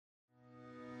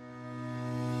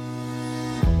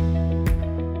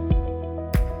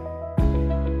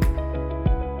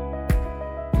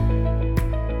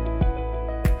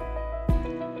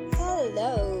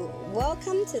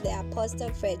to the Apostle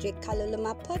Frederick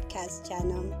Kaluluma podcast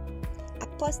channel.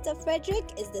 Apostle Frederick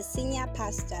is the senior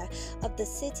pastor of the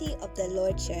City of the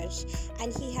Lord Church,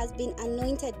 and he has been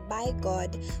anointed by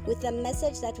God with a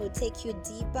message that will take you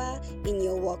deeper in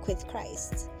your walk with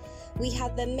Christ. We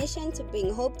have the mission to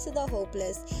bring hope to the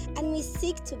hopeless, and we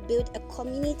seek to build a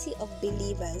community of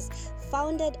believers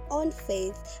founded on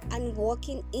faith and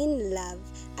walking in love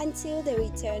until the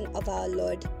return of our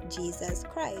Lord Jesus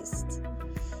Christ.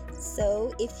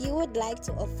 So, if you would like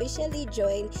to officially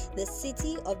join the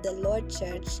City of the Lord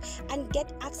Church and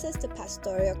get access to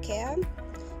pastoral care,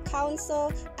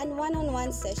 counsel, and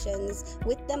one-on-one sessions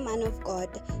with the man of God,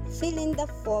 fill in the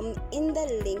form in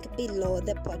the link below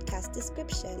the podcast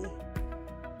description.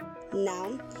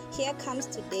 Now, here comes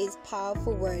today's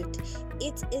powerful word.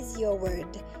 It is your word.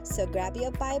 So grab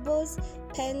your Bibles,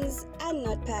 pens, and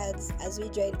notepads as we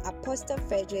join Apostle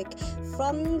Frederick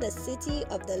from the City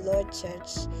of the Lord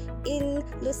Church in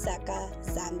Lusaka,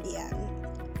 Zambia.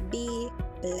 Be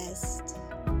blessed.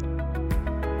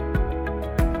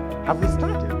 Have we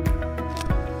started?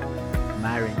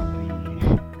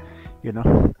 Marrying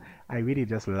the, I really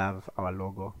just love our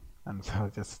logo. And so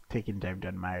just taking time to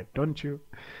admire it, don't you?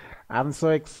 I'm so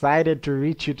excited to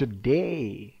reach you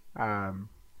today, the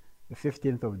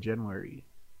 15th of January,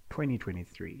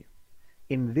 2023,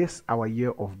 in this our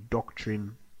year of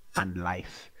doctrine and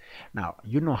life. Now,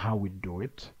 you know how we do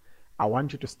it. I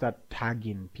want you to start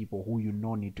tagging people who you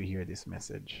know need to hear this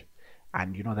message.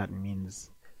 And that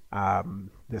means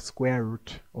the square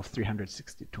root of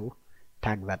 362,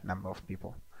 tag that number of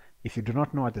people. If you do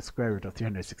not know what the square root of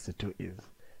 362 is,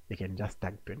 you can just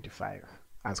tag 25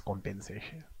 as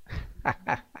compensation.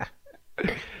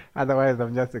 Otherwise,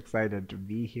 I'm just excited to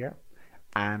be here.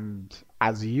 And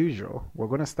as usual, we're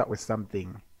going to start with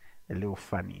something a little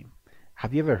funny.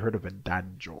 Have you ever heard of a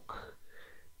dad joke?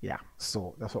 Yeah,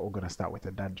 so that's what we're going to start with,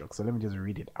 a dad joke. So let me just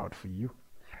read it out for you.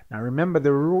 Now remember,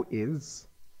 the rule is,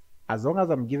 as long as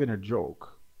I'm giving a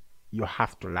joke, you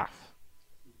have to laugh.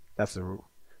 That's the rule.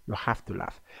 You have to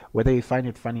laugh. Whether you find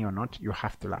it funny or not, you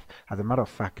have to laugh. As a matter of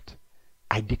fact,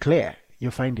 I declare you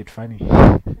find it funny.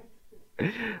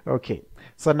 Okay,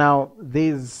 so now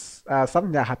there's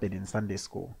something that happened in Sunday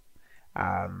school.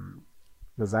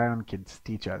 The Zion Kids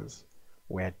teachers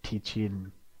were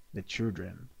teaching the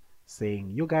children,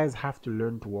 saying, you guys have to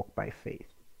learn to walk by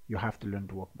faith. You have to learn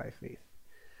to walk by faith.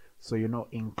 So,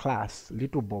 in class,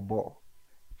 little Bobo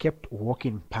kept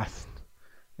walking past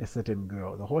a certain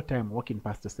girl, the whole time walking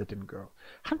past a certain girl.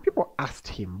 And people asked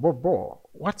him, Bobo,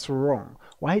 what's wrong?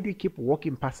 Why do you keep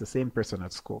walking past the same person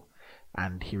at school?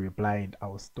 And he replied, I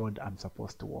was told I'm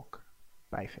supposed to walk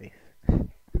by faith.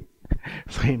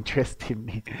 So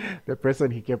interestingly, the person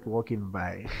he kept walking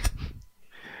by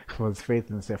was Faith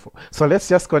Nsefo. So let's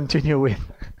just continue with,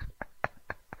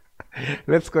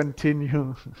 let's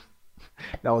continue.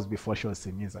 That was before she was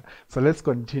Siniza. So let's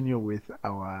continue with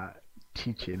our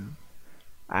teaching.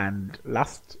 And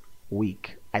last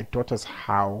week, I taught us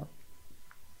how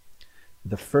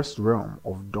the first realm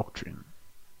of doctrine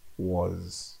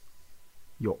was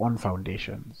your own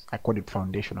foundations. I call it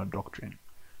foundational doctrine.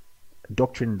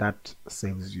 Doctrine that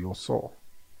saves your soul.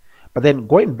 But then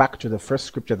going back to the first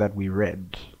scripture that we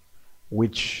read,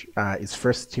 which is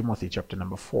 1 Timothy chapter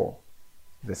number 4,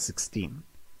 verse 16.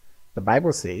 The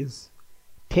Bible says,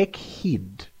 take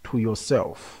heed to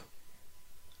yourself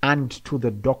and to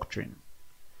the doctrine.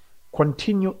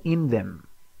 Continue in them,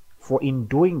 for in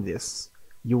doing this,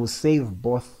 you will save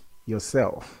both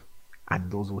yourself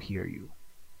and those who hear you.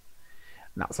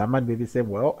 Now, someone may be saying,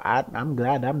 well, I'm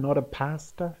glad I'm not a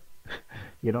pastor.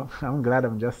 I'm glad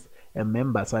I'm just a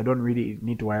member, so I don't really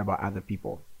need to worry about other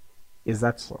people. Is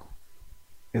that so?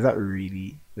 Is that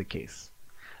really the case?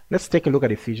 Let's take a look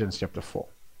at Ephesians chapter 4,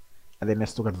 and then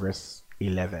let's look at verse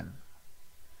 11.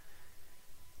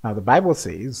 Now, the Bible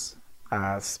says,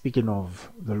 speaking of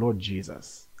the Lord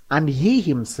Jesus, and he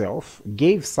himself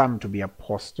gave some to be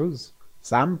apostles,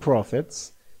 some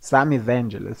prophets, some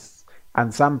evangelists,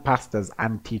 and some pastors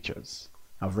and teachers.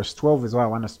 Now verse 12 is why I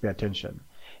want us to pay attention.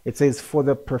 It says, for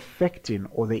the perfecting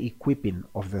or the equipping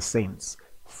of the saints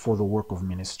for the work of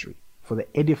ministry, for the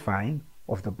edifying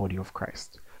of the body of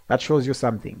Christ. That shows you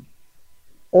something.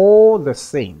 All the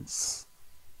saints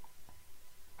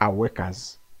are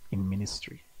workers in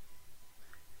ministry.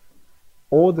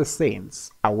 All the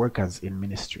saints are workers in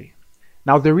ministry.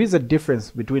 Now, there is a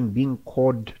difference between being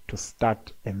called to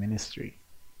start a ministry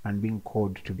and being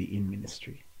called to be in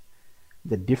ministry.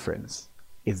 The difference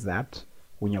is that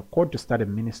when you're called to start a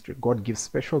ministry, God gives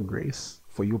special grace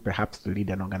for you perhaps to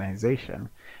lead an organization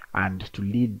and to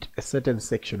lead a certain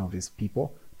section of his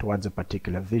people towards a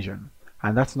particular vision.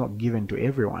 And that's not given to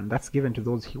everyone. That's given to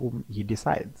those whom he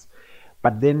decides.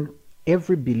 But then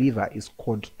every believer is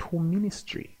called to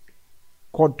ministry,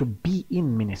 called to be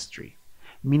in ministry,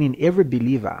 meaning every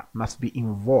believer must be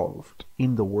involved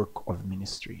in the work of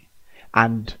ministry.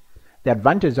 And the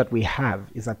advantage that we have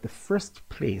is that the first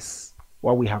place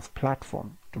where we have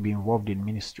platform to be involved in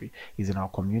ministry is in our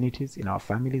communities, in our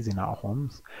families, in our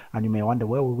homes. And you may wonder,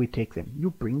 where will we take them?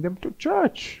 You bring them to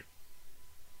church.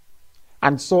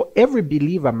 And so every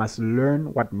believer must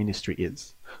learn what ministry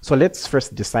is. So let's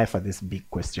first decipher this big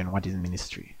question. What is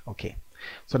ministry? Okay.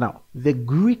 So now, the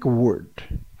Greek word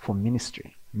for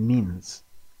ministry means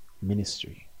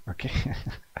ministry. Okay.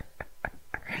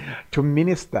 To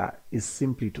minister is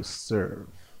simply to serve.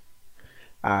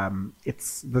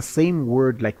 It's the same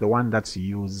word like the one that's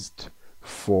used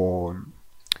for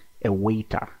a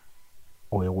waiter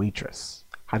or a waitress.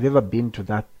 Have you ever been to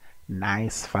that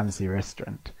nice fancy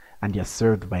restaurant and you're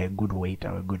served by a good waiter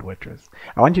or a good waitress?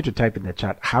 I want you to type in the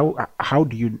chat,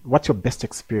 what's your best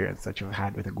experience that you've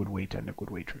had with a good waiter and a good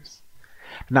waitress?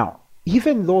 Now,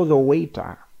 even though the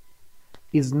waiter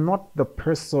is not the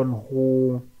person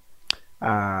who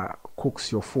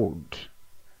cooks your food,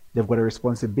 they've got a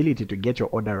responsibility to get your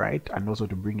order right and also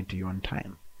to bring it to you on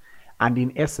time. And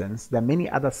in essence, there are many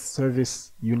other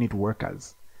service unit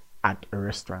workers at a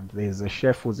restaurant. There's a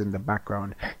chef who's in the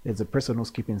background. There's a person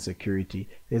who's keeping security.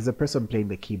 There's a person playing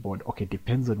the keyboard. Okay,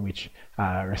 depends on which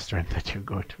restaurant that you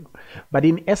go to. But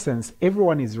in essence,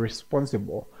 everyone is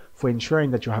responsible for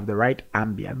ensuring that you have the right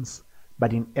ambience,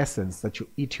 but in essence, that you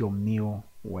eat your meal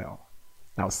well.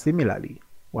 Now, similarly,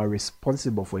 we're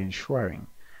responsible for ensuring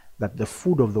that the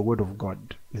food of the Word of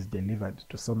God is delivered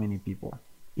to so many people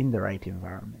in the right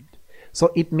environment.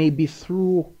 So it may be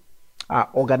through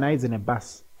organizing a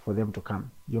bus for them to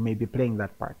come. You may be playing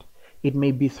that part. It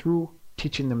may be through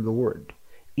teaching them the Word.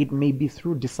 It may be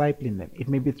through discipling them. It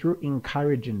may be through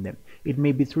encouraging them. It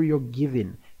may be through your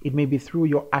giving. It may be through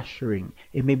your ushering.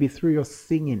 It may be through your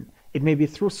singing. It may be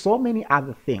through so many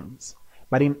other things.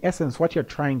 But in essence, what you're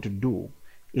trying to do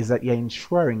is that you're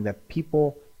ensuring that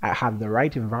people have the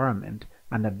right environment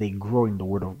and that they grow in the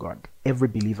Word of God. Every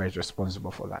believer is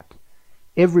responsible for that.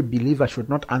 Every believer should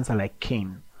not answer like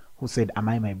Cain, who said, "Am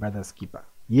I my brother's keeper?"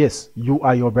 Yes, you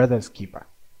are your brother's keeper.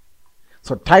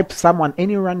 So type someone,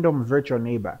 any random virtual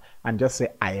neighbor, and just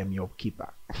say, "I am your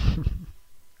keeper."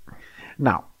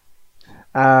 Now,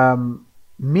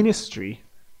 ministry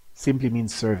simply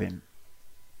means serving.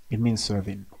 It means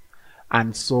serving.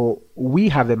 And so we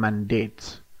have a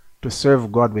mandate to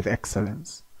serve God with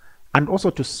excellence, and also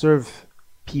to serve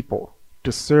people,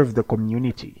 to serve the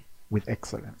community with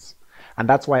excellence. And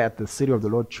that's why at the City of the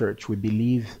Lord Church, we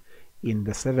believe in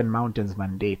the Seven Mountains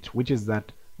mandate, which is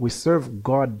that we serve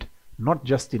God not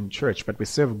just in church, but we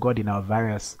serve God in our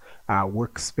various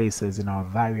workspaces, in our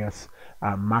various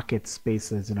market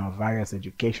spaces, in our various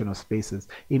educational spaces,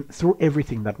 through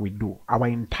everything that we do. Our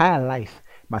entire life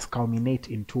must culminate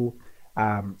into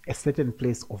a certain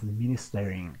place of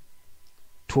ministering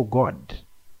to God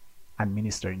and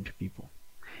ministering to people.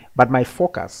 But my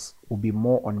focus will be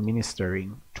more on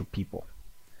ministering to people.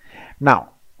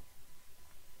 Now,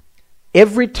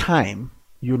 every time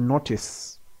you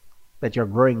notice that you're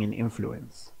growing in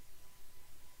influence,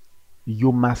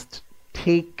 you must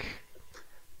take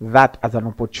that as an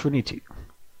opportunity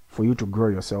for you to grow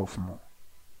yourself more.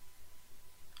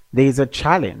 There is a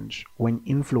challenge when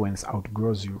influence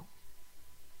outgrows you.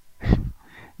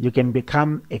 You can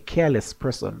become a careless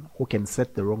person who can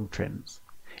set the wrong trends.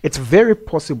 It's very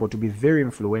possible to be very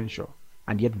influential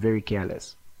and yet very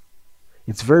careless.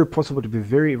 It's very possible to be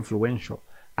very influential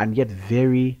and yet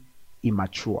very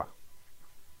immature.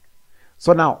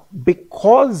 So now,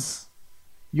 because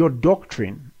your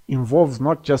doctrine involves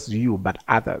not just you but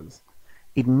others,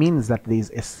 it means that there is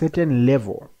a certain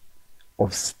level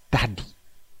of study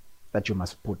that you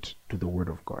must put to the Word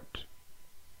of God.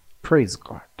 Praise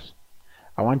God.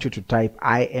 I want you to type,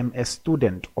 "I am a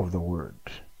student of the Word."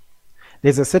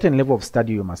 There's a certain level of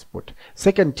study you must put.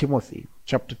 2 Timothy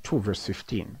chapter 2 verse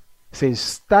 15 says,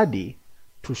 "Study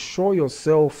to show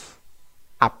yourself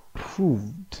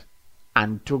approved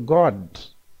unto God,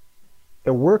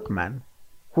 a workman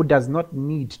who does not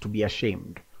need to be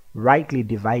ashamed, rightly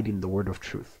dividing the word of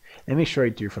truth." Let me show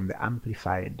it to you from the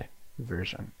Amplified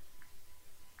version.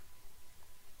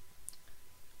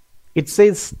 It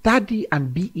says, "Study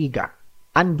and be eager,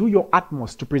 and do your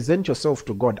utmost to present yourself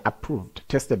to God approved,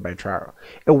 tested by trial,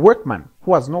 a workman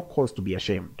who has no cause to be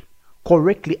ashamed,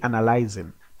 correctly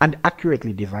analyzing and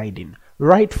accurately dividing,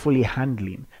 rightfully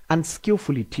handling and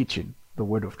skillfully teaching the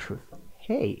word of truth."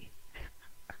 Hey,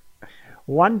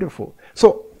 wonderful.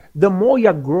 So the more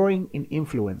you're growing in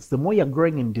influence, the more you're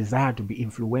growing in desire to be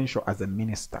influential as a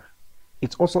minister,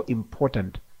 it's also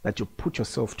important that you put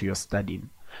yourself to your studying.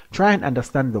 Try and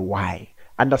understand the why.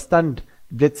 Understand,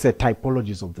 let's say,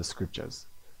 typologies of the scriptures.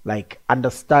 Like,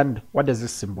 understand, what does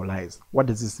this symbolize? What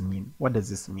does this mean? What does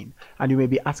this mean? And you may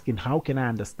be asking, how can I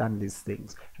understand these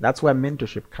things? That's where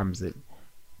mentorship comes in.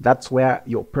 That's where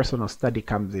your personal study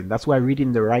comes in. That's where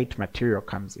reading the right material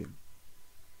comes in.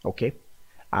 Okay?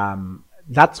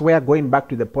 That's where going back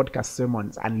to the podcast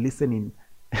sermons and listening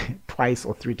twice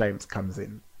or 3 times comes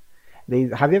in.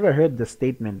 Have you ever heard the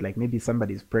statement, like maybe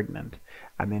somebody's pregnant,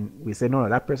 and then we say, no,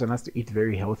 that person has to eat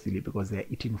very healthily because they're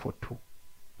eating for 2.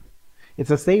 It's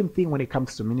the same thing when it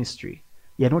comes to ministry.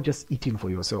 You're not just eating for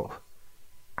yourself.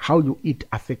 How you eat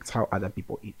affects how other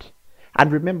people eat.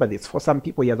 And remember this, for some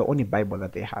people, you're the only Bible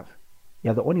that they have.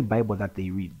 You're the only Bible that they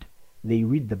read. They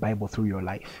read the Bible through your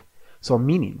life. So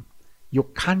meaning, you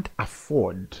can't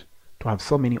afford to have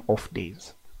so many off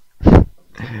days.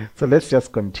 So let's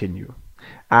just continue.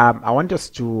 I want us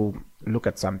to look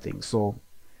at something. So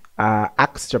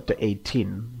Acts chapter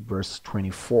 18, verse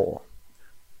 24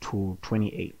 to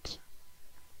 28.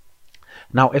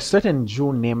 Now a certain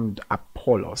Jew named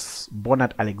Apollos, born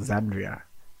at Alexandria,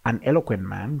 an eloquent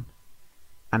man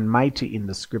and mighty in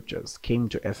the scriptures, came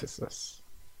to Ephesus.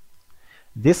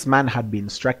 This man had been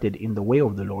instructed in the way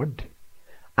of the Lord,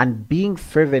 and being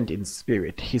fervent in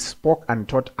spirit, he spoke and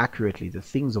taught accurately the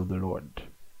things of the Lord,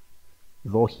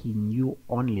 though he knew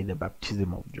only the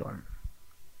baptism of John.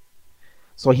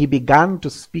 So he began to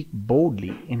speak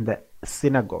boldly in the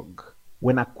synagogue.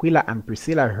 When Aquila and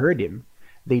Priscilla heard him,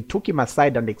 they took him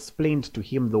aside and explained to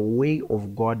him the way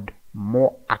of God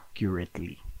more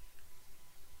accurately.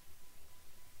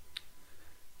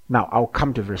 Now, I'll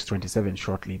come to verse 27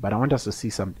 shortly, but I want us to see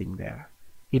something there.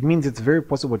 It means it's very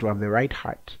possible to have the right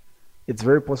heart. It's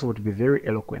very possible to be very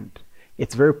eloquent.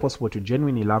 It's very possible to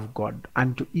genuinely love God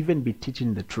and to even be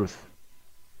teaching the truth.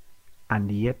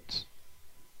 And yet,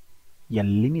 you're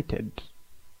limited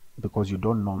because you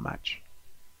don't know much.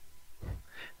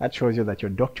 That shows you that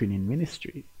your doctrine in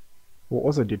ministry will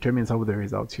also determine some of the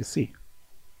results you see.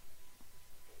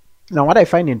 Now, what I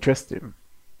find interesting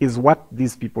is what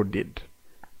these people did.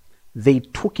 They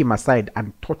took him aside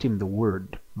and taught him the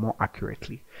word more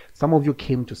accurately. Some of you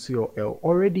came to COL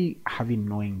already having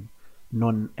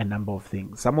known a number of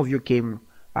things. Some of you came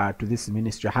to this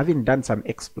ministry having done some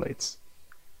exploits.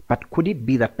 But could it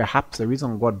be that perhaps the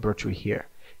reason God brought you here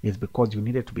is because you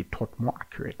needed to be taught more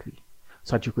accurately,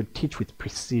 so that you could teach with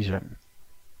precision,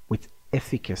 with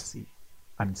efficacy,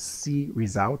 and see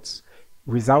results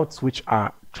which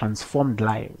are transformed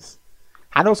lives,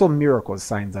 and also miracles,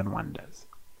 signs, and wonders.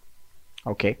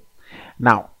 Okay?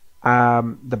 Now,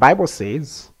 the Bible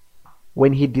says,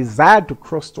 when he desired to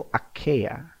cross to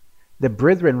Achaia, the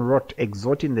brethren wrote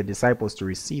exhorting the disciples to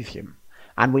receive him.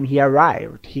 And when he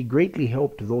arrived, he greatly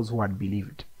helped those who had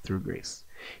believed through grace.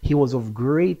 He was of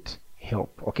great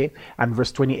help. Okay? And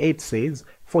verse 28 says,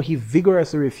 for he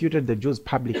vigorously refuted the Jews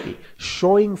publicly,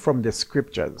 showing from the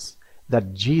scriptures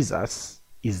that Jesus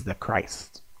is the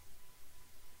Christ.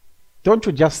 Don't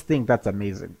you just think that's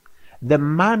amazing? The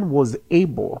man was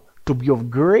able to be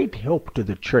of great help to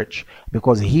the church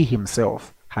because he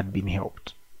himself had been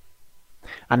helped.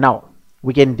 And now,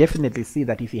 we can definitely see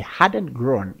that if he hadn't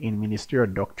grown in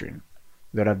ministerial doctrine,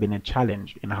 there would have been a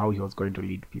challenge in how he was going to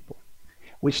lead people.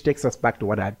 Which takes us back to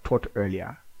what I had taught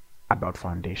earlier about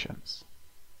foundations.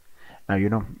 Now,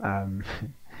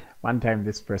 one time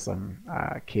this person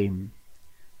came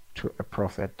to a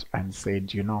prophet and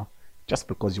said, just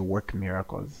because you work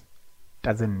miracles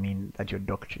doesn't mean that your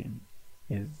doctrine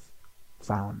is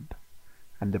sound.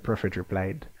 And the prophet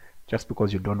replied, just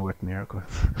because you don't work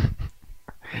miracles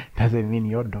doesn't mean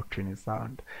your doctrine is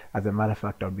sound. As a matter of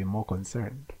fact, I would be more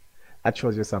concerned. That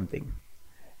shows you something.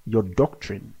 Your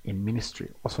doctrine in ministry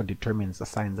also determines the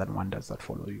signs and wonders that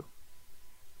follow you.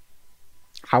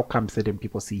 How come certain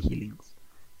people see healings?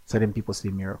 Certain people see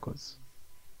miracles?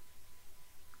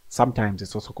 Sometimes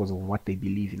it's also because of what they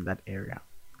believe in that area.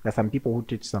 There are some people who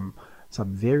teach some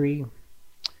very...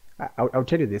 I'll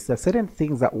tell you this. There are certain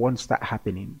things that won't start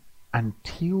happening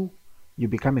until you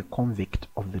become a convict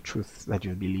of the truths that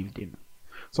you've believed in.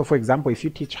 So, for example, if you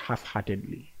teach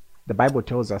half-heartedly, the Bible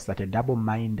tells us that a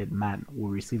double-minded man will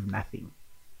receive nothing.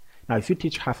 Now, if you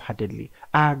teach half-heartedly,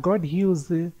 God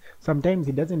heals, sometimes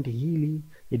he doesn't heal,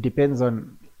 it depends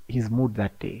on his mood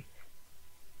that day,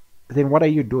 then what are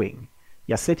you doing?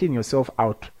 You're setting yourself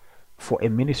out for a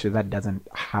ministry that doesn't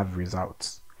have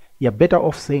results. You're better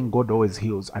off saying God always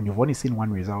heals and you've only seen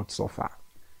one result so far,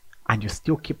 and you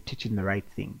still keep teaching the right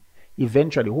thing.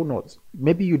 Eventually, who knows?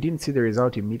 Maybe you didn't see the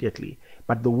result immediately,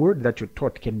 but the word that you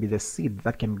taught can be the seed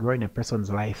that can grow in a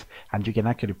person's life, and you can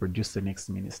actually produce the next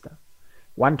minister.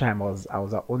 One time I was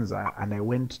at Onza, and I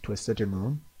went to a certain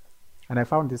room, and I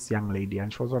found this young lady,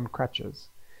 and she was on crutches.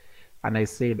 And I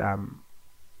said,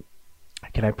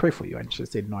 can I pray for you? And she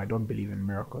said, no, I don't believe in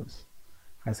miracles.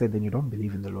 I said, then you don't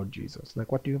believe in the Lord Jesus.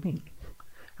 Like, what do you mean?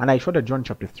 And I showed her John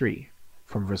chapter 3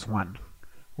 from verse 1,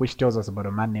 which tells us about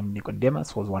a man named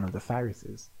Nicodemus, who was one of the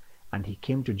Pharisees. And he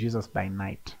came to Jesus by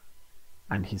night,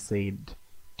 and he said,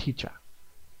 Teacher,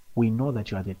 we know that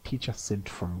you are the teacher sent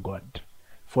from God.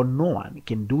 For no one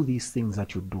can do these things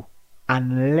that you do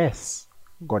unless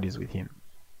God is with him.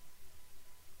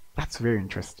 That's very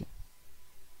interesting.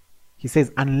 He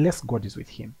says, unless God is with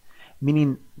him.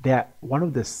 Meaning that one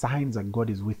of the signs that God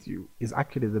is with you is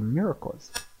actually the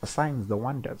miracles, the signs, the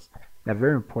wonders. They're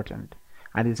very important.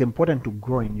 And it's important to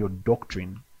grow in your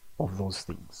doctrine of those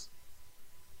things.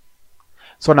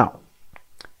 So now,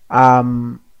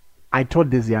 I told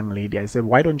this young lady, I said,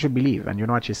 why don't you believe? And you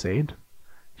know what she said?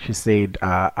 She said,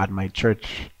 at my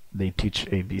church, they teach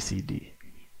ABCD.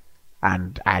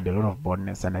 And I had a lot of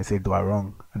boldness, and I said, they are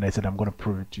wrong. And I said, I'm going to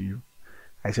prove it to you.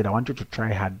 I said, I want you to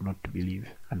try hard not to believe,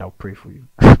 and I'll pray for you.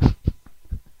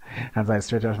 And so I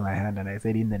stretched out my hand, and I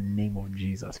said, in the name of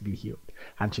Jesus, be healed.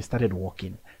 And she started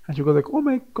walking. And she goes like, oh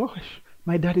my gosh,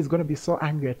 my dad is going to be so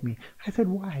angry at me. I said,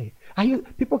 why?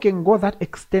 People can go that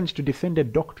extent to defend a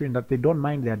doctrine that they don't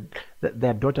mind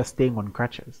their daughter staying on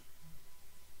crutches.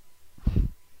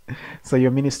 So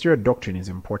your ministerial doctrine is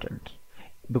important,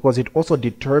 because it also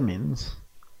determines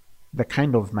the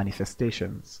kind of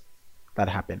manifestations that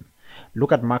happen.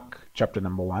 Look at Mark chapter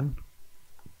number 1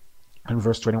 and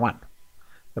verse 21.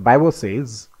 The Bible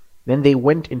says, then they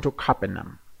went into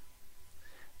Capernaum,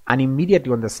 and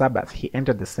immediately on the Sabbath he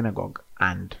entered the synagogue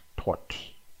and taught.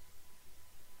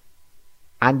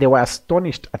 And they were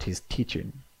astonished at his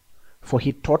teaching, for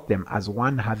he taught them as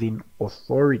one having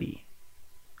authority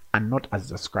and not as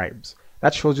the scribes.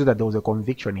 That shows you that there was a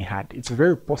conviction he had. It's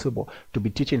very possible to be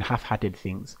teaching half-hearted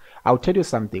things. I'll tell you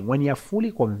something. When you're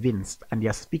fully convinced and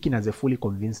you're speaking as a fully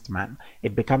convinced man,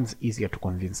 it becomes easier to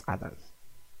convince others.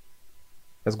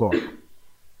 Let's go on.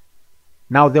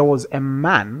 Now there was a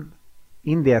man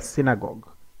in their synagogue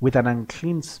with an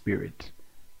unclean spirit,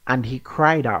 and he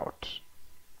cried out.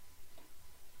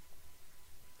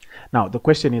 Now the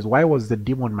question is, why was the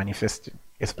demon manifesting?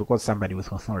 It's because somebody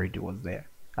with authority was there.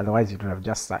 Otherwise it would have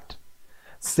just sat,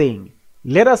 saying,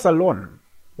 let us alone.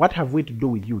 What have we to do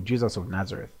with you, Jesus of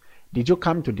Nazareth? Did you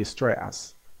come to destroy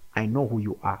us? I know who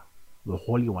you are, the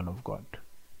Holy One of God.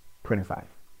 25.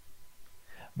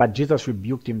 But Jesus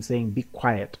rebuked him, saying, be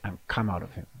quiet and come out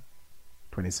of him.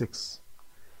 26.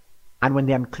 And when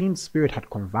the unclean spirit had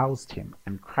convulsed him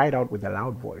and cried out with a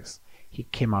loud voice, he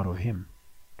came out of him.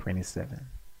 27.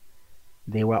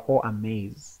 They were all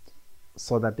amazed,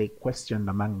 so that they questioned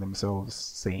among themselves,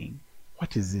 saying,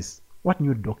 what is this? What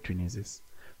new doctrine is this?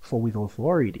 For with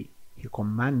authority he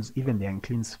commands even the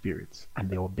unclean spirits, and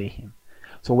they obey him.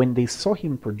 So when they saw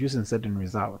him producing certain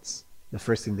results, the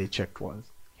first thing they checked was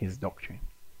his doctrine.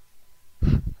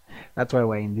 That's why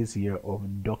we're in this year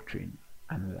of doctrine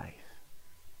and life.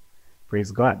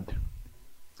 Praise God.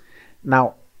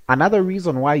 Now, another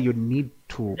reason why you need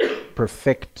to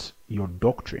perfect your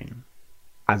doctrine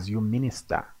as you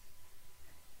minister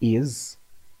is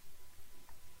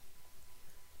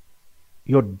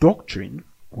your doctrine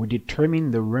will determine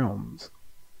the realms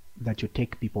that you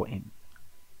take people in.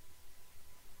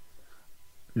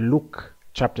 Luke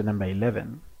chapter number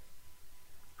 11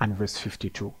 and verse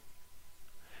 52.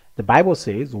 The Bible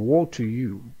says, woe to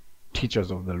you, teachers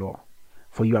of the law,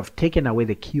 for you have taken away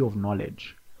the key of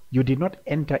knowledge. You did not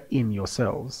enter in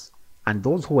yourselves, and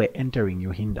those who were entering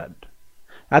you hindered.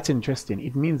 That's interesting.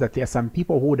 It means that there are some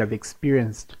people who would have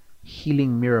experienced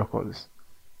healing miracles,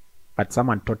 but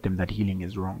someone taught them that healing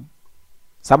is wrong.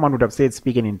 Someone would have said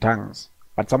speaking in tongues,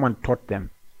 but someone taught them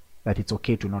that it's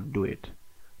okay to not do it.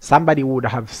 Somebody would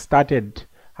have started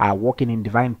walking in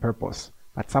divine purpose,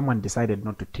 but someone decided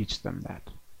not to teach them that.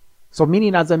 So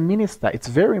meaning, as a minister, it's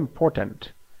very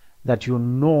important that you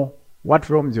know what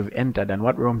realms you've entered and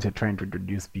what realms you're trying to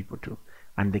introduce people to.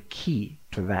 And the key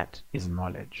to that is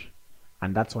knowledge.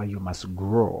 And that's why you must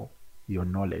grow your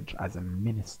knowledge as a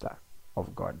minister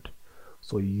of God.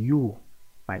 So you,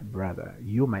 my brother,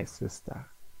 you, my sister,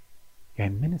 you're a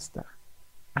minister.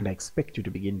 And I expect you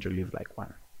to begin to live like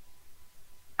one.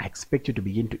 I expect you to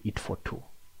begin to eat for two.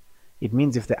 It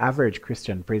means if the average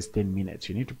Christian prays 10 minutes,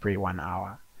 you need to pray 1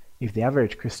 hour. If the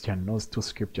average Christian knows 2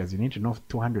 scriptures, you need to know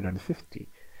 250.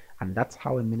 And that's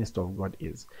how a minister of God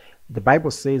is. The Bible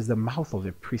says the mouth of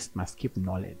a priest must keep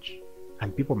knowledge.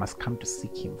 and people must come to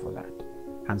seek him for that.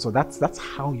 And so that's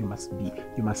how you must be.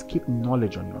 You must keep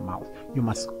knowledge on your mouth. You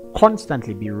must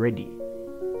constantly be ready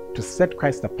to set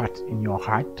Christ apart in your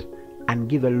heart and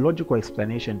give a logical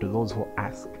explanation to those who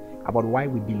ask about why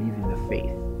we believe in the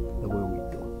faith the way we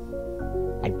do.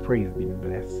 I pray you've been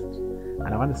blessed.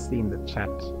 And I want to see in the chat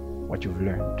what you've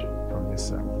learned from this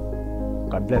sermon.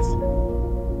 God bless you.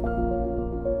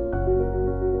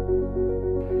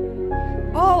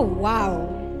 Oh, wow.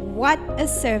 What a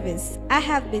service. I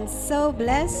have been so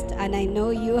blessed, and I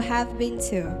know you have been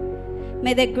too.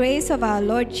 May the grace of our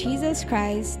Lord Jesus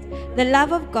Christ, the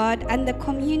love of God, and the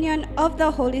communion of the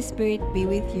Holy Spirit be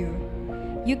with you.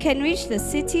 You can reach the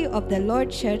City of the Lord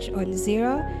Church on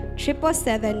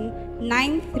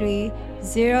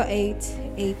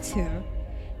 077730882.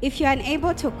 If you are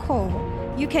unable to call,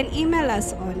 you can email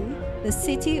us on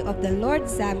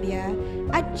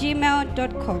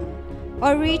thecityoftheLordZambia@gmail.com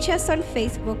or reach us on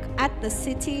Facebook at the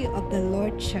City of the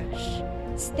Lord Church.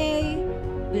 Stay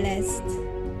blessed.